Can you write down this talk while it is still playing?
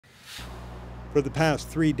For the past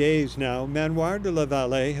 3 days now, Manoir de la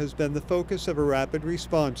Vallée has been the focus of a rapid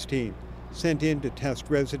response team sent in to test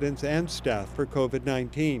residents and staff for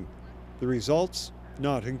COVID-19. The results,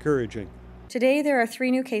 not encouraging. Today, there are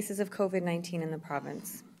 3 new cases of COVID-19 in the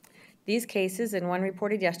province. These cases, and one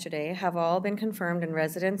reported yesterday, have all been confirmed in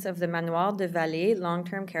residents of the Manoir de Vallée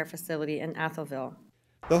long-term care facility in Atholville.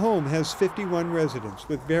 The home has 51 residents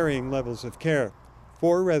with varying levels of care.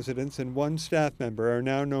 4 residents and 1 staff member are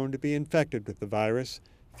now known to be infected with the virus.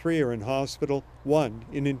 3 are in hospital, 1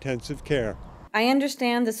 in intensive care. I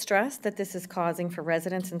understand the stress that this is causing for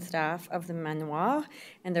residents and staff of the Manoir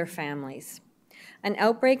and their families. An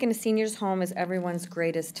outbreak in a senior's home is everyone's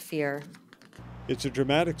greatest fear. It's a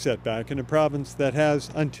dramatic setback in a province that has,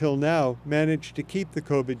 until now, managed to keep the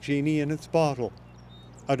COVID genie in its bottle.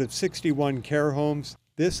 Out of 61 care homes,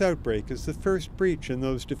 this outbreak is the first breach in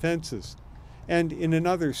those defenses. And in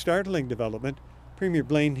another startling development, Premier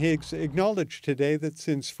Blaine Higgs acknowledged today that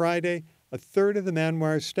since Friday, a third of the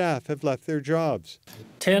Manoir staff have left their jobs.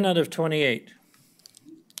 10 out of 28.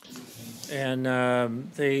 And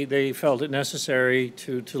they felt it necessary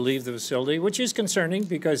to leave the facility, which is concerning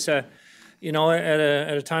because, you know,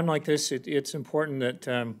 at a time like this, it's important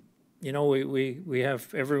that, you know, we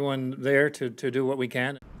have everyone there to do what we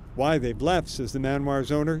can. Why they've left, says the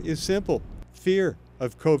Manoir's owner, is simple: fear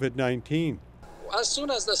of COVID-19. As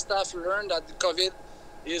soon as the staff learn that the COVID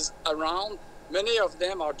is around, many of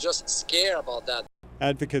them are just scared about that.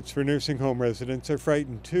 Advocates for nursing home residents are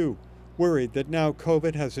frightened too, worried that now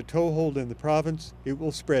COVID has a toehold in the province, it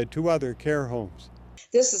will spread to other care homes.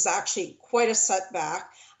 This is actually quite a setback.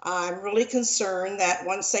 I'm really concerned that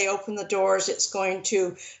once they open the doors, it's going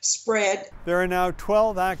to spread. There are now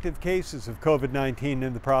 12 active cases of COVID-19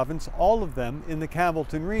 in the province, all of them in the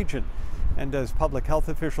Campbellton region. And as public health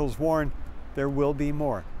officials warn, there will be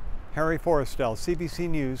more. Harry Forrestal, CBC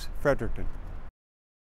News, Fredericton.